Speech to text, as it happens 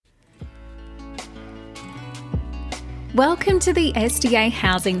Welcome to the SDA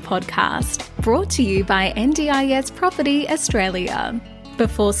Housing Podcast, brought to you by NDIS Property Australia.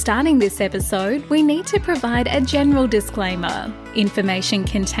 Before starting this episode, we need to provide a general disclaimer. Information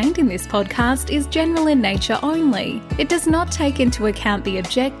contained in this podcast is general in nature only. It does not take into account the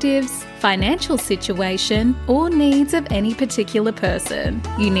objectives, financial situation, or needs of any particular person.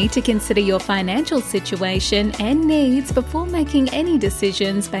 You need to consider your financial situation and needs before making any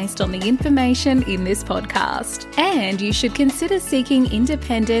decisions based on the information in this podcast. And you should consider seeking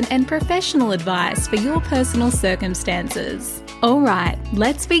independent and professional advice for your personal circumstances. All right,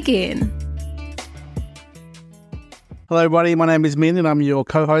 let's begin. Hello everybody, my name is Min and I'm your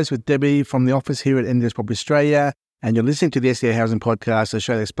co-host with Debbie from the office here at NDIS Property Australia, and you're listening to the SDA Housing Podcast, a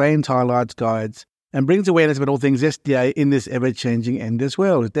show that explains, highlights, guides and brings awareness about all things SDA in this ever-changing NDIS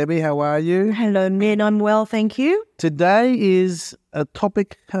world. Debbie, how are you? Hello Min, I'm well, thank you. Today is a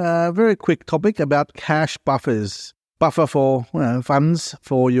topic, a very quick topic about cash buffers. Buffer for funds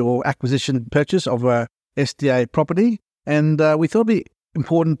for your acquisition purchase of a SDA property. And we thought it'd be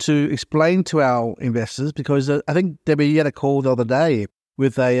important to explain to our investors because I think, Debbie, you had a call the other day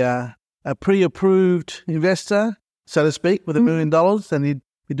with a pre-approved investor, so to speak, with $1 million, and he'd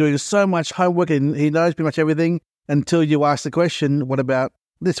be doing so much homework and he knows pretty much everything until you ask the question, what about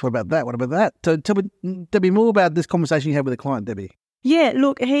this, what about that, what about that? So tell me, Debbie, more about this conversation you had with the client, Debbie. Yeah,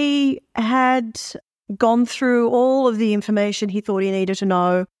 look, he had gone through all of the information he thought he needed to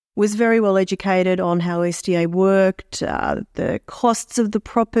know, was very well educated on how SDA worked, the costs of the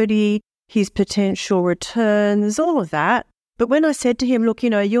property, his potential returns, all of that. But when I said to him, look,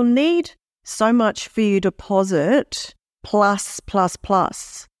 you'll need so much for your deposit plus,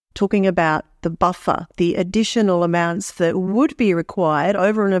 talking about the buffer, the additional amounts that would be required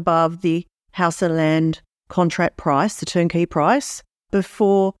over and above the house and land contract price, the turnkey price,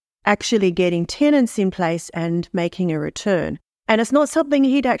 before actually getting tenants in place and making a return. And it's not something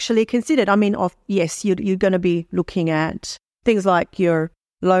he'd actually considered. I mean, yes, you're going to be looking at things like your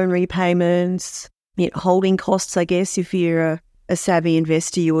loan repayments, holding costs, I guess. If you're a savvy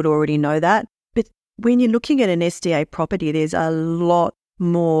investor, you would already know that. But when you're looking at an SDA property, there's a lot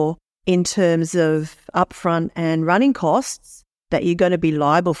more in terms of upfront and running costs that you're going to be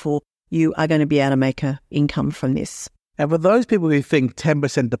liable for. You are going to be able to make an income from this. And for those people who think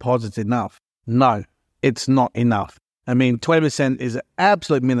 10% deposit's enough, no, it's not enough. I mean, 20% is an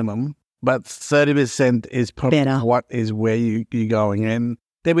absolute minimum, but 30% is probably better. What is where you're going. And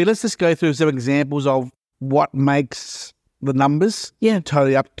Debbie, let's just go through some examples of what makes the numbers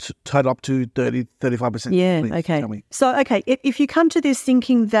total up to 30, 35%. Yeah, Please, okay. tell me. So, if you come to this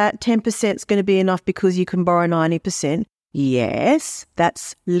thinking that 10% is going to be enough because you can borrow 90%, yes,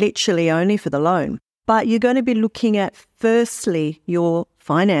 that's literally only for the loan. But you're going to be looking at, firstly, your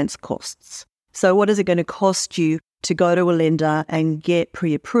finance costs. So what is it going to cost you to go to a lender and get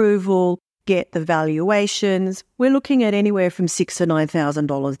pre-approval, get the valuations? We're looking at anywhere from $6,000 to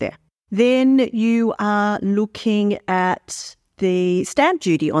 $9,000 there. Then you are looking at the stamp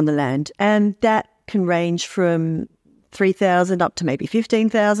duty on the land, and that can range from $3,000 up to maybe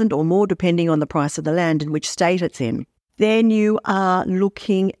 $15,000 or more, depending on the price of the land and which state it's in. Then you are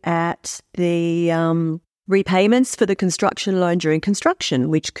looking at the repayments for the construction loan during construction,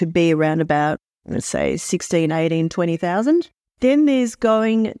 which could be around about, let's say, 16, 18, 20,000. Then there's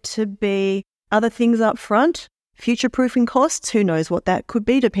going to be other things up front, future-proofing costs. Who knows what that could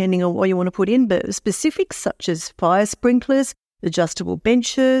be, depending on what you want to put in, but specifics such as fire sprinklers, adjustable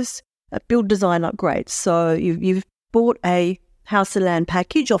benches, build design upgrades. So you've bought a house and land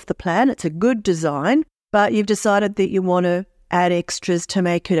package off the plan. It's a good design, but you've decided that you want to add extras to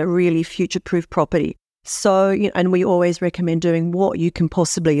make it a really future-proof property. So, and we always recommend doing what you can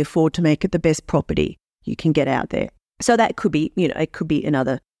possibly afford to make it the best property you can get out there. So that could be, it could be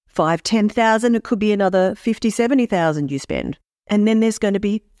another $5,000, $10,000. It could be another $50,000, $70,000 you spend. And then there's going to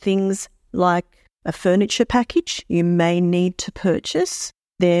be things like a furniture package you may need to purchase.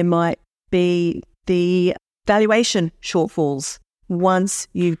 There might be the valuation shortfalls once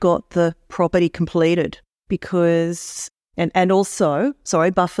you've got the property completed, because, and also,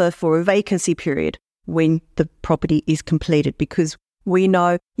 buffer for a vacancy period when the property is completed, because we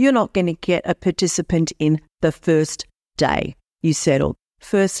know you're not going to get a participant in the first day you settle.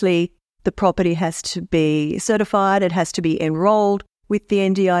 Firstly, the property has to be certified, it has to be enrolled with the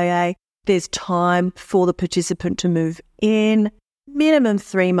NDIA. There's time for the participant to move in, minimum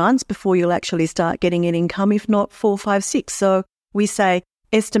 3 months before you'll actually start getting an income, if not 4, 5, 6. So we say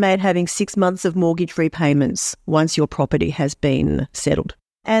estimate having 6 months of mortgage repayments once your property has been settled.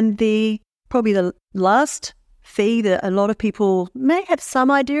 And probably the last fee that a lot of people may have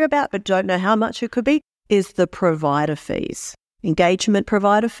some idea about but don't know how much it could be is the provider fees, engagement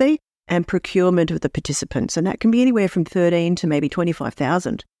provider fee and procurement of the participants. And that can be anywhere from 13 to maybe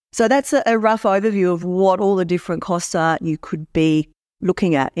 25,000. So that's a rough overview of what all the different costs are you could be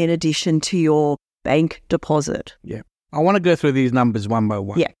looking at in addition to your bank deposit. Yeah. I want to go through these numbers one by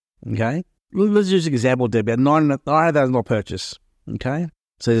one. Yeah. Okay. Let's use an example, Debbie. A $9,000 purchase. Okay.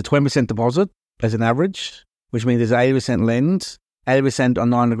 So there's a 20% deposit as an average, which means there's an 80% lend. 80% on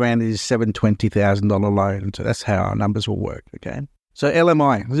 $9,000 is $720,000 loan. So that's how our numbers will work. Okay. So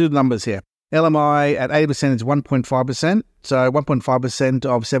LMI, let's do the numbers here. LMI at 80% is 1.5%. So 1.5%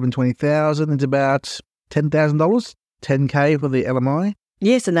 of $720,000 is about $10,000. $10K for the LMI.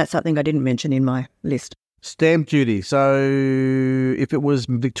 Yes, and that's something I didn't mention in my list. Stamp duty. So if it was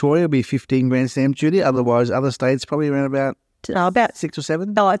Victoria, it would be 15 grand stamp duty. Otherwise, other states probably around about 6 or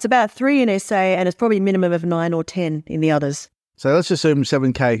 7. No, it's about 3 in SA, and it's probably a minimum of 9 or 10 in the others. So let's assume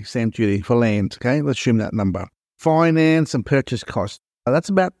 7K stamp duty for land. Okay, let's assume that number. Finance and purchase costs. That's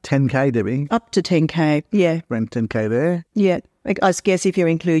about 10K, Debbie. Up to 10K, yeah. Around 10K there. Yeah, I guess if you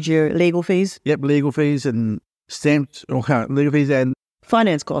include your legal fees. Yep, legal fees and stamped, legal fees and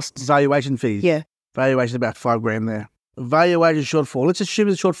finance costs. Valuation fees. Yeah. Valuation about 5 grand there. Valuation shortfall. Let's assume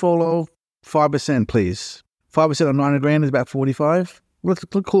it's a shortfall of 5%, please. 5% on 90 grand is about 45. Let's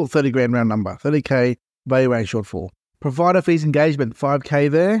call it 30 grand round number. 30K valuation shortfall. Provider fees engagement,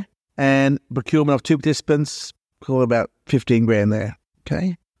 5K there. And procurement of 2 participants, call it about 15 grand there.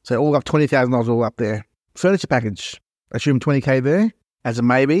 Okay. So all up $20,000 all up there. Furniture package, assume 20K there as a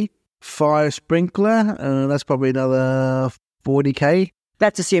maybe. Fire sprinkler, that's probably another 40K.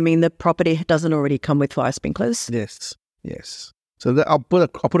 That's assuming the property doesn't already come with fire sprinklers. Yes. So I'll put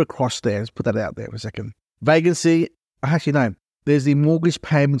a cross there. Let's put that out there for a second. Vacancy, actually no. There's the mortgage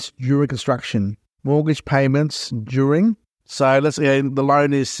payments during construction. Mortgage payments during. So let's say the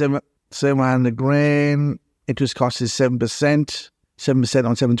loan is 700 grand. Interest cost is 7%. 7%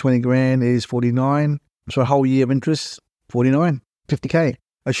 on 720 grand is 49. So a whole year of interest, 49, 50K.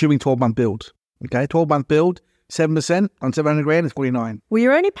 Assuming 12-month build. Okay, 12-month build. 7% on 700 grand is 49. Well,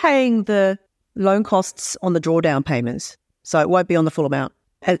 you're only paying the loan costs on the drawdown payments, so it won't be on the full amount.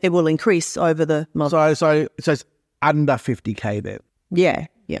 It will increase over the month. So it's under 50K then. Yeah.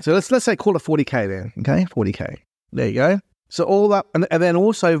 So let's say call it 40K then. Okay, 40K. There you go. So all that, and then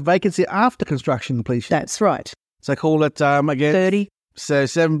also vacancy after construction completion. That's right. So call it again 30. So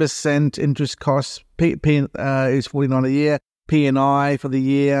 7% interest costs. Is 49 a year. P&I for the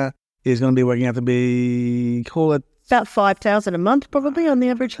year is going to be working out to be, call it about 5,000 a month probably on the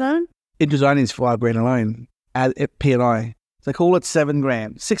average loan. Interest only is 5 grand alone at P&I. So call it 7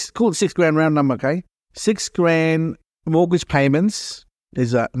 grand. Call it 6 grand round number, okay? 6 grand mortgage payments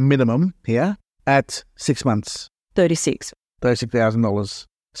is a minimum here at 6 months. $36,000.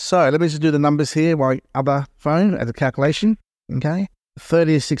 So let me just do the numbers here. My other phone as a calculation, okay?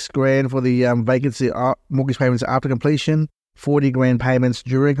 36 grand for the vacancy mortgage payments after completion. 40 grand payments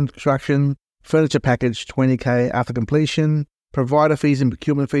during construction, furniture package 20K after completion, provider fees and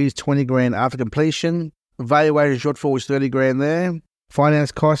procurement fees 20 grand after completion, valuation shortfall is 30 grand there,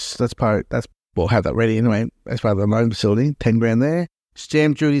 finance costs, we'll have that ready anyway, as part of the loan facility, 10 grand there,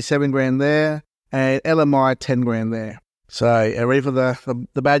 stamp duty 7 grand there, and LMI 10 grand there. So, are you ready for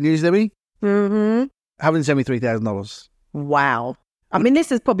the bad news, Debbie? Mm-hmm. $173,000. Wow. I mean,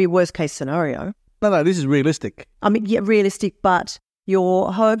 this is probably worst case scenario. No, this is realistic. I mean, yeah, realistic, but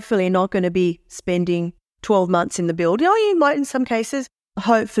you're hopefully not going to be spending 12 months in the build. You might in some cases.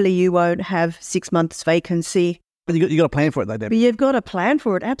 Hopefully you won't have 6 months vacancy. But you got to plan for it though, Debbie. But you've got to plan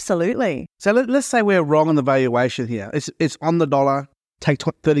for it, absolutely. So let's say we're wrong on the valuation here. It's on the dollar. Take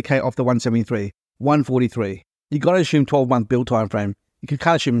 30K off the 173, 143. You've got to assume 12-month build time frame. You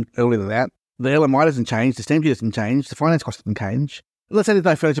can't assume earlier than that. The LMI doesn't change. The stamp duty doesn't change. The finance cost doesn't change. Let's say there's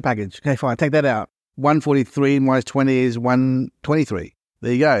no furniture package. Okay, fine. Take that out. 143 minus 20 is 123.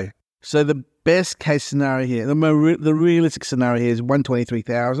 There you go. So the best case scenario here, the realistic scenario here is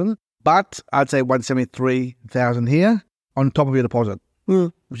 123,000, but I'd say 173,000 here on top of your deposit.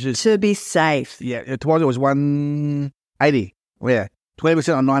 Which is to be safe. Yeah, your deposit was 180. Yeah,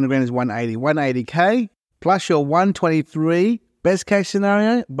 20% on 90 grand is 180. 180K plus your 123 best case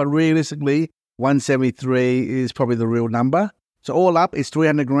scenario, but realistically 173 is probably the real number. So all up is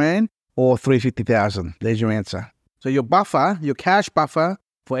 300 grand or 350,000. There's your answer. So your buffer, your cash buffer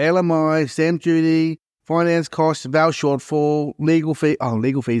for LMI, stamp duty, finance costs, val shortfall, legal fee. Oh,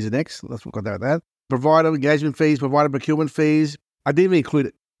 legal fees are next. Let's forget about that. Provider engagement fees, provider procurement fees. I didn't even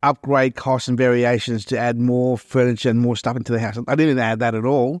include upgrade costs and variations to add more furniture and more stuff into the house. I didn't even add that at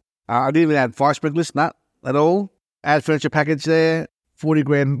all. I didn't even add fire sprinklers, not at all. Add furniture package there. 40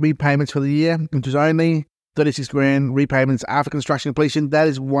 grand repayments for the year, interest only, 36 grand repayments after construction completion. That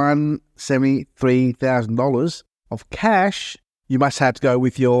is $173,000 of cash you must have to go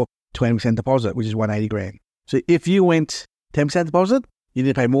with your 20% deposit, which is 180 grand. So if you went 10% deposit, you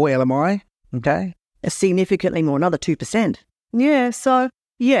need to pay more LMI, okay? Significantly more, another 2%. Yeah, so,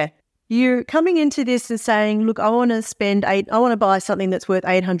 yeah, you're coming into this and saying, look, I want to buy something that's worth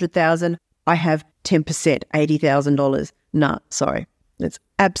 $800,000. I have 10%, $80,000. No, sorry. There's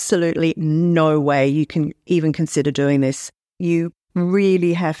absolutely no way you can even consider doing this. You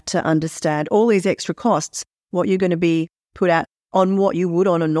really have to understand all these extra costs, what you're going to be put at on what you would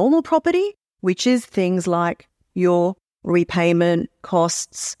on a normal property, which is things like your repayment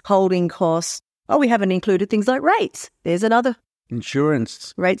costs, holding costs. Oh, we haven't included things like rates. There's another.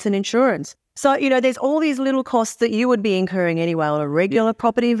 Insurance. Rates and insurance. So, there's all these little costs that you would be incurring anyway on a regular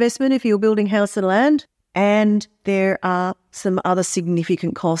property investment if you're building house and land. And there are some other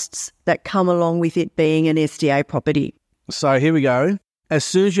significant costs that come along with it being an SDA property. So here we go. As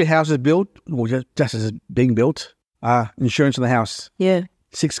soon as your house is built, or just as it's being built, insurance on the house. Yeah.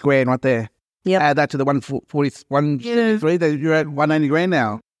 $6 grand right there. Yep. Add that to the 143, you're at 180 grand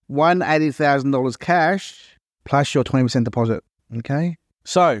now. $180,000 cash plus your 20% deposit. Okay?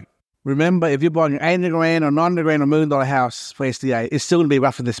 So remember, if you're buying an 80 grand or 90 grand or $1 million house for SDA, it's still going to be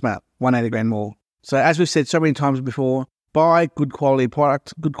roughly this amount, 180 grand more. So as we've said so many times before, buy good quality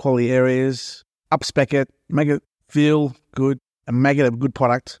product, good quality areas, up-spec it, make it feel good, and make it a good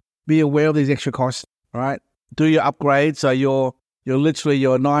product. Be aware of these extra costs, all right? Do your upgrade so you're literally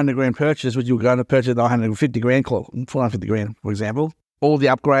your 90 grand purchase, which you're going to purchase 950 grand, 450 grand, for example. All the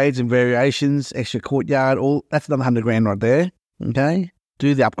upgrades and variations, extra courtyard, that's another 100 grand right there, okay?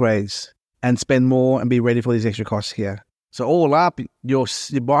 Do the upgrades and spend more and be ready for these extra costs here. So all up, you're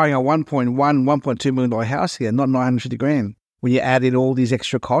buying a $1.2 million house here, not 950 grand. When you add in all these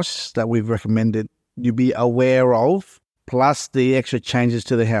extra costs that we've recommended, you be aware of, plus the extra changes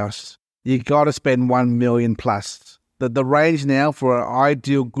to the house. You got to spend $1 million plus. The range now for an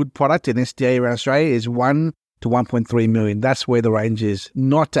ideal good product in SDA around Australia is $1 to $1.3 million. That's where the range is,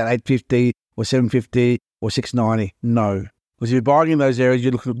 not at $850 or $750 or $690. No. Because if you're buying in those areas,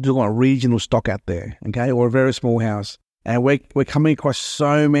 you're looking at a regional stock out there, okay, or a very small house. And we're coming across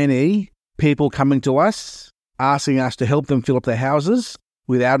so many people coming to us, asking us to help them fill up their houses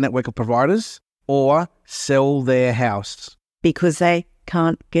with our network of providers or sell their house. Because they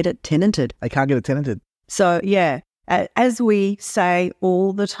can't get it tenanted. They can't get it tenanted. So, yeah, as we say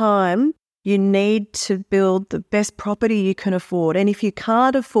all the time, you need to build the best property you can afford. And if you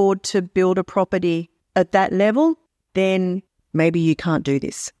can't afford to build a property at that level, then maybe you can't do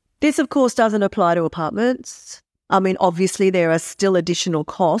this. This, of course, doesn't apply to apartments. I mean, obviously, there are still additional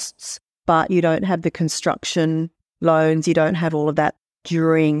costs, but you don't have the construction loans. You don't have all of that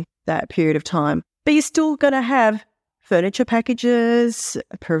during that period of time. But you're still going to have furniture packages,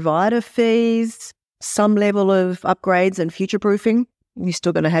 provider fees, some level of upgrades and future-proofing. You're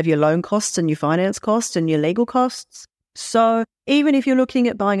still going to have your loan costs and your finance costs and your legal costs. So even if you're looking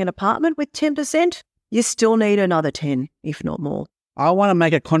at buying an apartment with 10%, you still need another 10, if not more. I want to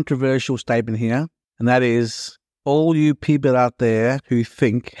make a controversial statement here, and that is, all you people out there who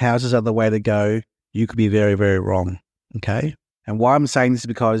think houses are the way to go, you could be very, very wrong, okay? And why I'm saying this is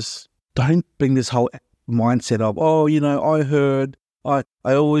because don't bring this whole mindset of, I heard, I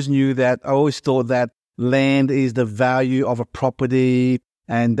always knew that, I always thought that land is the value of a property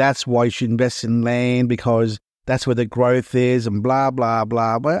and that's why you should invest in land because that's where the growth is and blah, blah,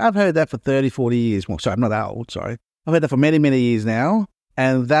 blah. But I've heard that for 30, 40 years. Well, sorry, I'm not that old, sorry. I've heard that for many, many years now,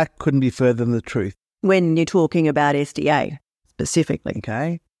 and that couldn't be further than the truth. When you're talking about SDA specifically.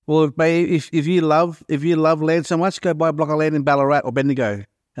 Okay. Well, if you love land so much, go buy a block of land in Ballarat or Bendigo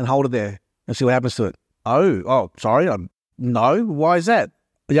and hold it there and see what happens to it. Oh, sorry. No, why is that?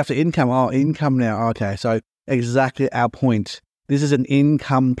 You have to income. Oh, income now. Okay, so exactly our point. This is an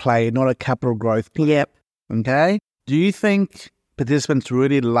income play, not a capital growth play. Yep. Okay. Do you think participants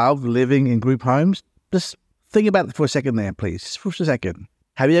really love living in group homes? Just think about it for a second there, please. Just for a second.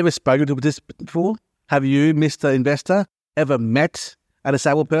 Have you ever spoken to a participant before? Have you, Mr. Investor, ever met a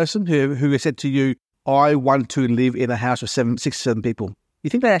disabled person who has said to you, I want to live in a house with 6 to 7 people? You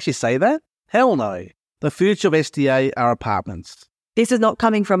think they actually say that? Hell no. The future of SDA are apartments. This is not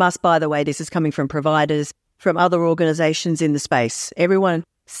coming from us, by the way. This is coming from providers, from other organisations in the space. Everyone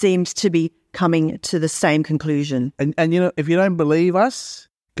seems to be coming to the same conclusion. And if you don't believe us,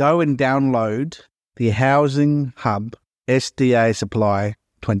 go and download the Housing Hub SDA Supply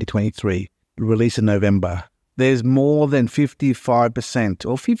 2023, released in November. There's more than 55%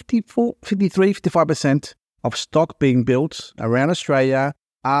 or 55% of stock being built around Australia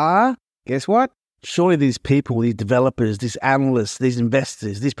are, guess what? Surely these people, these developers, these analysts, these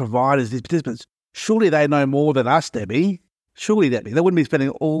investors, these providers, these participants, surely they know more than us, Debbie. Surely, Debbie. They wouldn't be spending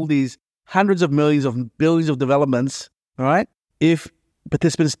all these hundreds of millions of billions of developments, all right, if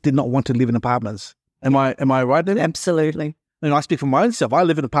participants did not want to live in apartments. Am I right, Debbie? Absolutely. I speak for my own self. I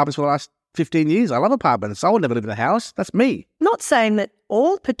live in apartments for the last 15 years. I love apartments. I would never live in a house. That's me. Not saying that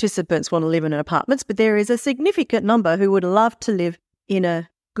all participants want to live in apartments, but there is a significant number who would love to live in a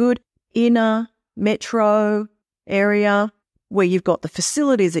good inner metro area where you've got the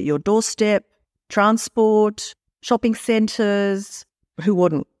facilities at your doorstep, transport, shopping centres. Who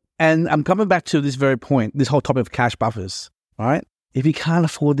wouldn't? And I'm coming back to this very point, this whole topic of cash buffers, all right? If you can't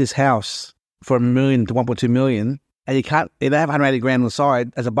afford this house for $1 million to 1.2 million, and you don't have 180 grand on the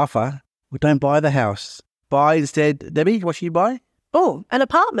side as a buffer, well, don't buy the house. Buy instead, Debbie, what should you buy? Oh, an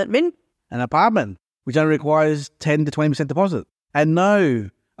apartment, Min. An apartment, which only requires 10 to 20% deposit, and no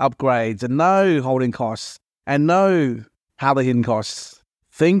upgrades, and no holding costs, and no hardly hidden costs.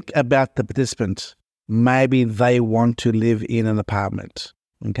 Think about the participant. Maybe they want to live in an apartment,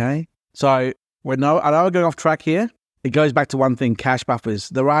 okay? So, I know we're going off track here. It goes back to one thing, cash buffers.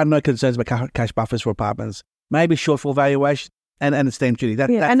 There are no concerns about cash buffers for apartments. Maybe shortfall valuation and the stamp duty.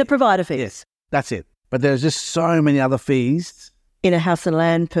 And the provider fees. Yes, that's it. But there's just so many other fees. In a house and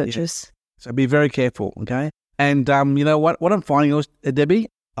land purchase. Yeah. So be very careful, okay? And you know what? What I'm finding is, Debbie,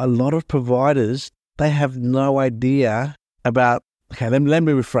 a lot of providers, they have no idea about, okay, let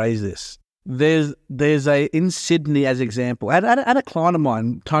me rephrase this. There's in Sydney, as an example, I had a client of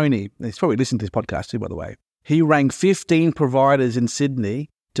mine, Tony, he's probably listened to this podcast too, by the way. He rang 15 providers in Sydney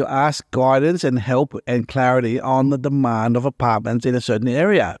to ask guidance and help and clarity on the demand of apartments in a certain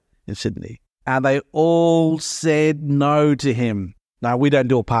area in Sydney. And they all said no to him. No, we don't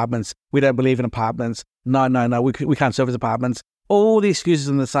do apartments. We don't believe in apartments. No, we can't service apartments. All the excuses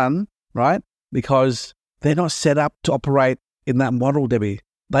in the sun, right? Because they're not set up to operate in that model, Debbie.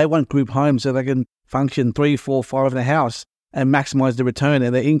 They want group homes so they can function 3, 4, 5 in a house and maximize the return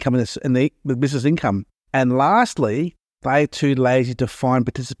and their income and the business income. And lastly, they're too lazy to find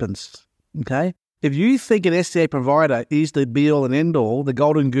participants, okay? If you think an SDA provider is the be-all and end-all, the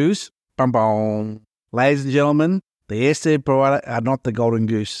golden goose, ladies and gentlemen, the SDA provider are not the golden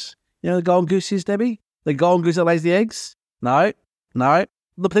goose. You know what the golden goose is, Debbie? The golden goose that lays the eggs? No. The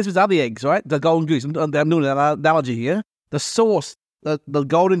participants are the eggs, right? The golden goose. I'm doing an analogy here. The source, the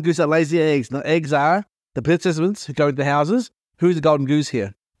golden goose that lays the eggs. The eggs are the participants who go into the houses. Who's the golden goose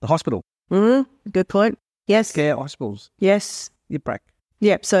here? The hospital. Good point. Yes. Care hospitals. Yes. YIPRAC.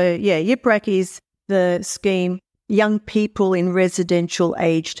 Yep. So, YIPRAC is the scheme, Young People in Residential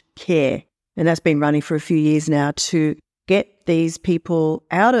Aged Care. And that's been running for a few years now to get these people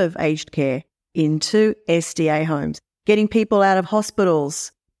out of aged care into SDA homes, getting people out of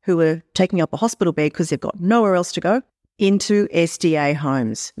hospitals who are taking up a hospital bed because they've got nowhere else to go into SDA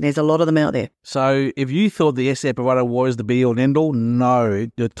homes. There's a lot of them out there. So if you thought the SDA provider was the be-all and end-all, no,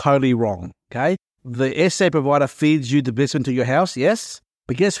 you're totally wrong, okay? The SDA provider feeds you the participant to your house, yes,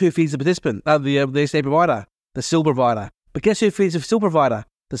 but guess who feeds the participant? The SDA provider, the SIL provider. But guess who feeds the SIL provider?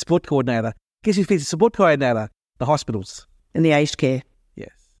 The support coordinator. Guess who feeds the support coordinator? The hospitals. And the aged care.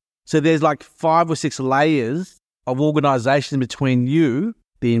 Yes. So there's like 5 or 6 layers of organisation between you,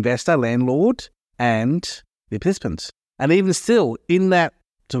 the investor, landlord, and the participants. And even still, in that,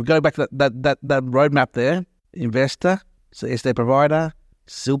 to go back to that roadmap there, investor, so SDA provider,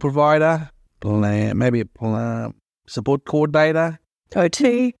 SIL provider, maybe a support coordinator.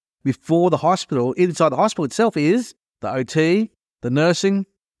 OT. Before the hospital, inside the hospital itself is the OT, the nursing,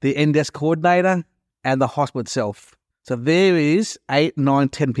 the NDESK coordinator, and the hospital itself. So there is 8, 9,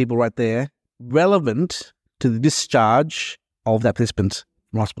 10 people right there relevant to the discharge of that participant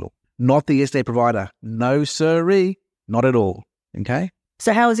from hospital. Not the SDA provider. No, sirree. Not at all. Okay?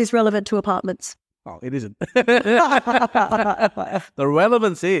 So how is this relevant to apartments? Oh, it isn't. The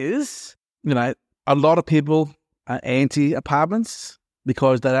relevance is, a lot of people are anti-apartments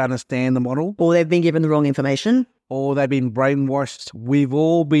because they don't understand the model. Or they've been given the wrong information. Or they've been brainwashed. We've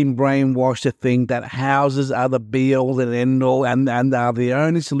all been brainwashed to think that houses are the be-all and end-all and are the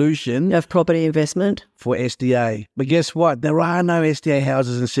only solution of property investment for SDA. But guess what? There are no SDA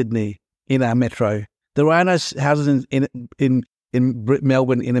houses in Sydney, in our metro. There are no houses in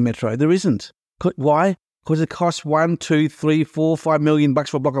Melbourne in a metro. There isn't. Why? Because it costs $1, $2, $3, $4, $5 million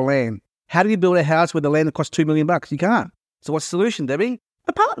for a block of land. How do you build a house where the land costs $2 million? You can't. So what's the solution, Debbie?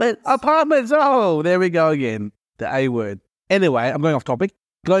 Apartments. Apartments. Oh, there we go again. The A word. Anyway, I'm going off topic.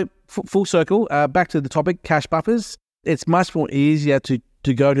 Go full circle. Back to the topic, cash buffers. It's much more easier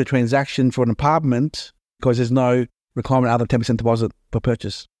to go to a transaction for an apartment because there's no requirement other than 10% deposit per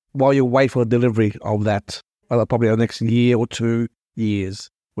purchase while you wait for the delivery of that, probably the next year or 2 years.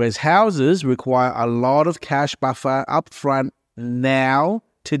 Whereas houses require a lot of cash buffer up front now,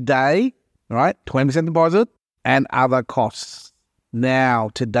 today, right? 20% deposit and other costs now,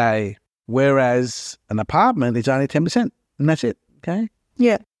 today. Whereas an apartment is only 10%, and that's it, okay?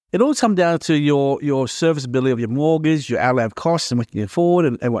 Yeah. It all comes down to your serviceability of your mortgage, your outlay of costs and what you can afford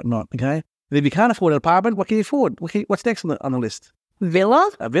and whatnot, okay? And if you can't afford an apartment, what can you afford? What's next on the list? Villa?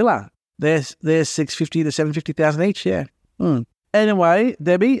 A villa. There's $650,000 to $750,000 each, yeah. Anyway,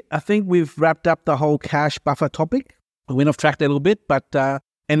 Debbie, I think we've wrapped up the whole cash buffer topic. We went off track there a little bit, but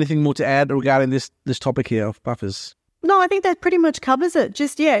anything more to add regarding this topic here of buffers? No, I think that pretty much covers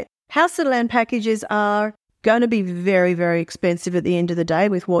it. House and land packages are going to be very, very expensive at the end of the day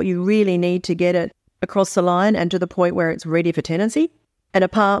with what you really need to get it across the line and to the point where it's ready for tenancy. An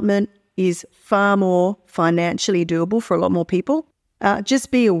apartment is far more financially doable for a lot more people. Just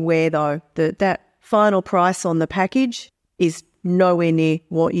be aware, though, that final price on the package is nowhere near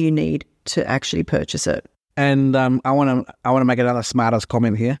what you need to actually purchase it. And I want to make another smartest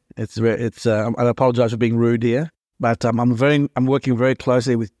comment here. I apologize for being rude here, but I'm working very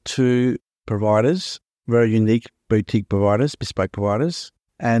closely with 2 providers, very unique boutique providers, bespoke providers,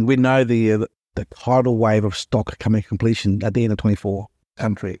 and we know the tidal wave of stock coming to completion at the end of 24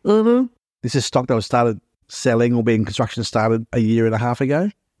 country. Mm-hmm. This is stock that was started selling or being construction started a year and a half ago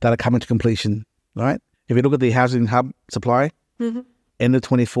that are coming to completion, right? If you look at the Housing Hub supply, end of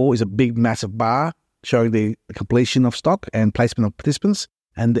 24 is a big, massive bar showing the completion of stock and placement of participants,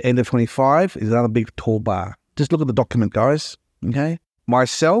 and the end of 25 is another big, tall bar. Just look at the document, guys, okay?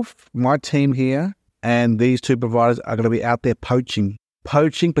 Myself, my team here, and these 2 providers are going to be out there poaching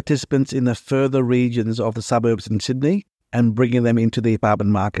participants in the further regions of the suburbs in Sydney and bringing them into the apartment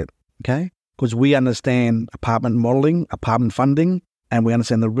market, okay? Because we understand apartment modelling, apartment funding, and we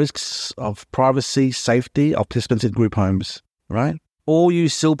understand the risks of privacy, safety of participants in group homes, right? All you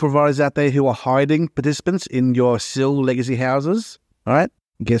SIL providers out there who are hiding participants in your SIL legacy houses, all right,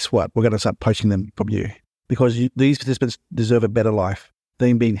 guess what? We're going to start poaching them from you because these participants deserve a better life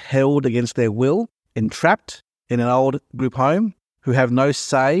than being held against their will, entrapped in an old group home, who have no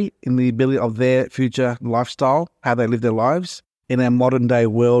say in the ability of their future lifestyle, how they live their lives, in a modern day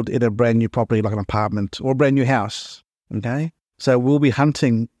world in a brand new property like an apartment or a brand new house, okay? So we'll be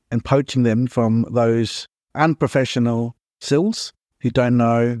hunting and poaching them from those unprofessional SILs who don't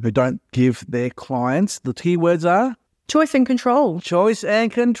know, who don't give their clients, the keywords are? Choice and control. Choice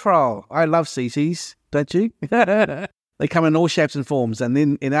and control. I love CCs, don't you? They come in all shapes and forms. And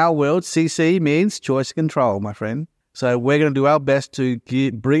in our world, CC means choice and control, my friend. So we're going to do our best to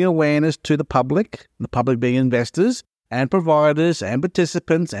bring awareness to the public being investors and providers and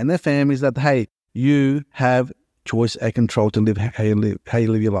participants and their families that, hey, you have choice and control to live how you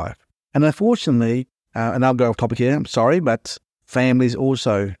live your life. And unfortunately, and I'll go off topic here, I'm sorry, but families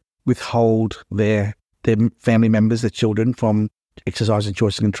also withhold their family members, their children, from exercising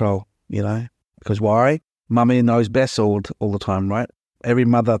choice and control, because why? Mummy knows best all the time, right? Every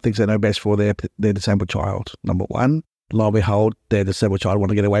mother thinks they know best for their disabled child, number one. Lo and behold, their disabled child want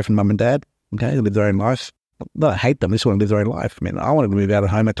to get away from mum and dad, okay, live their own life. Not hate them, they just want to live their own life. I mean, I wanted to move out of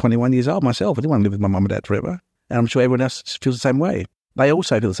home at 21 years old myself. I didn't want to live with my mum and dad forever. And I'm sure everyone else feels the same way. They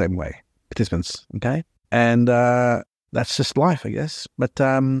also feel the same way, participants, okay? And that's just life, I guess. But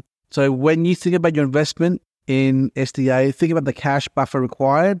so when you think about your investment in SDA, think about the cash buffer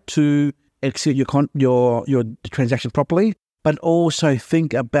required to execute your transaction properly, but also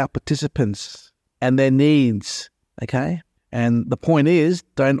think about participants and their needs, okay? And the point is,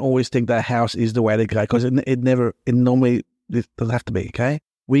 don't always think that house is the way to go, because it normally doesn't have to be, okay?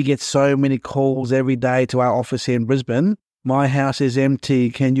 We get so many calls every day to our office here in Brisbane. My house is empty.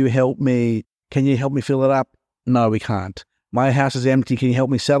 Can you help me? Can you help me fill it up? No, we can't. My house is empty. Can you help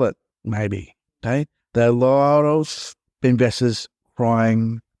me sell it? Maybe, okay? There are a lot of investors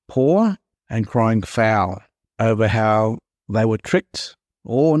crying poor and crying foul over how they were tricked,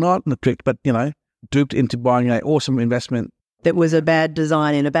 or not tricked, but, duped into buying an awesome investment. That was a bad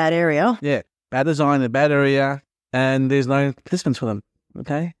design in a bad area. Yeah, bad design in a bad area, and there's no participants for them,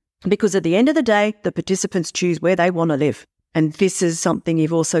 okay? Because at the end of the day, the participants choose where they want to live. And this is something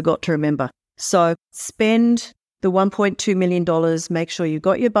you've also got to remember. So spend the $1.2 million, make sure you've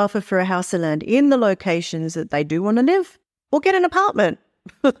got your buffer for a house and land in the locations that they do want to live, or get an apartment.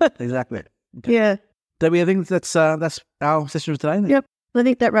 Exactly. Okay. Yeah. Debbie, I think that's our session for today. Yep. I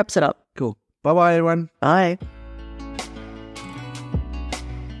think that wraps it up. Cool. Bye-bye, everyone. Bye.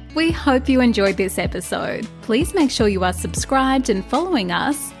 We hope you enjoyed this episode. Please make sure you are subscribed and following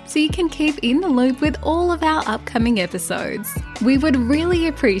us so you can keep in the loop with all of our upcoming episodes. We would really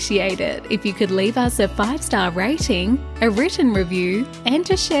appreciate it if you could leave us a 5-star rating, a written review, and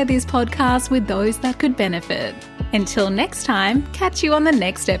to share this podcast with those that could benefit. Until next time, catch you on the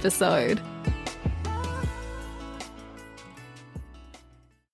next episode.